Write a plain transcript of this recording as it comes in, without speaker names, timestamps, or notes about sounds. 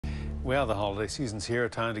Well, the holiday season's here, a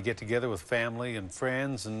time to get together with family and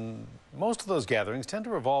friends, and most of those gatherings tend to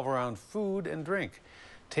revolve around food and drink.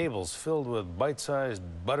 Tables filled with bite-sized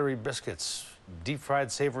buttery biscuits,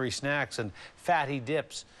 deep-fried savory snacks, and fatty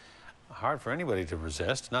dips. Hard for anybody to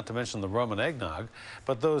resist, not to mention the rum and eggnog.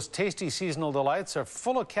 But those tasty seasonal delights are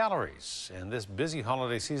full of calories, and this busy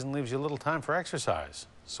holiday season leaves you little time for exercise.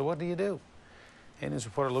 So what do you do? News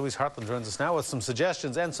reporter Louise Hartland joins us now with some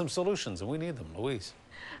suggestions and some solutions, and we need them. Louise.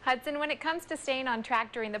 Hudson, when it comes to staying on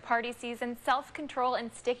track during the party season, self-control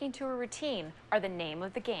and sticking to a routine are the name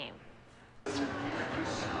of the game.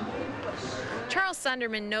 Charles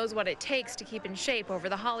Sunderman knows what it takes to keep in shape over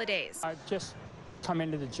the holidays. I just come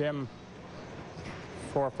into the gym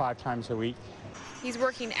 4 or 5 times a week. He's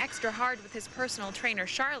working extra hard with his personal trainer,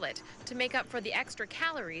 Charlotte, to make up for the extra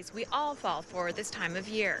calories we all fall for this time of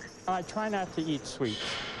year. I try not to eat sweets.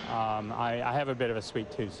 I have a bit of a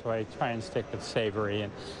sweet tooth, so I try and stick with savory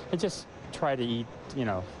and just try to eat,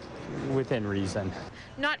 within reason.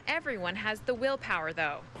 Not everyone has the willpower,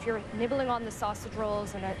 though. If you're nibbling on the sausage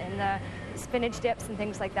rolls and the spinach dips and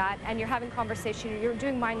things like that, and you're having conversation, you're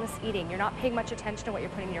doing mindless eating. You're not paying much attention to what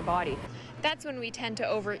you're putting in your body. That's when we tend to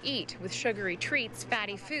overeat with sugary treats,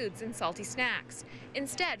 fatty foods, and salty snacks.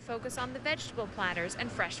 Instead, focus on the vegetable platters and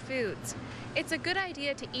fresh foods. It's a good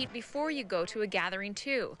idea to eat before you go to a gathering,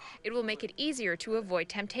 too. It will make it easier to avoid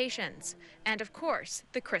temptations. And, of course,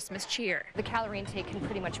 the Christmas cheer. The calorie intake can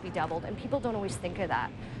pretty much be doubled, and people don't always think of that.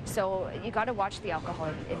 So you got to watch the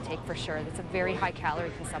alcohol intake for sure. It's a very high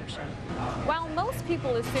calorie consumption. While most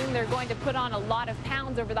people assume they're going to put on a lot of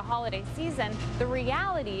pounds over the holiday season, the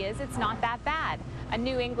reality is it's not that bad. A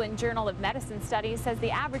New England Journal of Medicine study says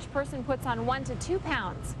the average person puts on 1 to 2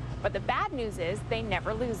 pounds. But the bad news is they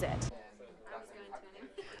never lose it.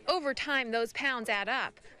 Over time, those pounds add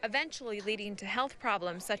up, eventually leading to health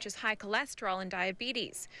problems such as high cholesterol and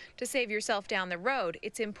diabetes. To save yourself down the road,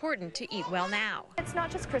 it's important to eat well now. It's not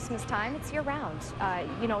just Christmas time, it's year-round.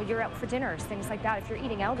 You're out for dinners, things like that. If you're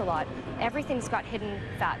eating out a lot, everything's got hidden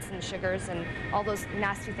fats and sugars and all those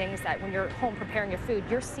nasty things that when you're home preparing your food,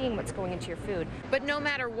 you're seeing what's going into your food. But no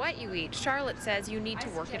matter what you eat, Charlotte says you need to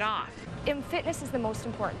work it off. And fitness is the most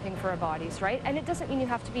important thing for our bodies, right? And it doesn't mean you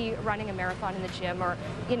have to be running a marathon in the gym or,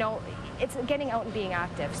 it's getting out and being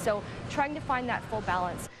active. So trying to find that full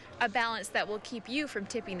balance. A balance that will keep you from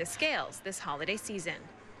tipping the scales this holiday season.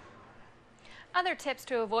 Other tips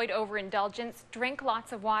to avoid overindulgence: drink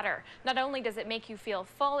lots of water. Not only does it make you feel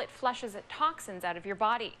full, it flushes toxins out of your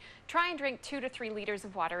body. Try and drink 2 to 3 liters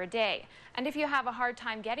of water a day. And if you have a hard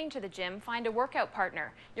time getting to the gym, find a workout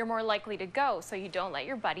partner. You're more likely to go, so you don't let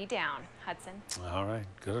your buddy down. Hudson. All right,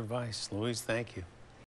 good advice. Louise, thank you.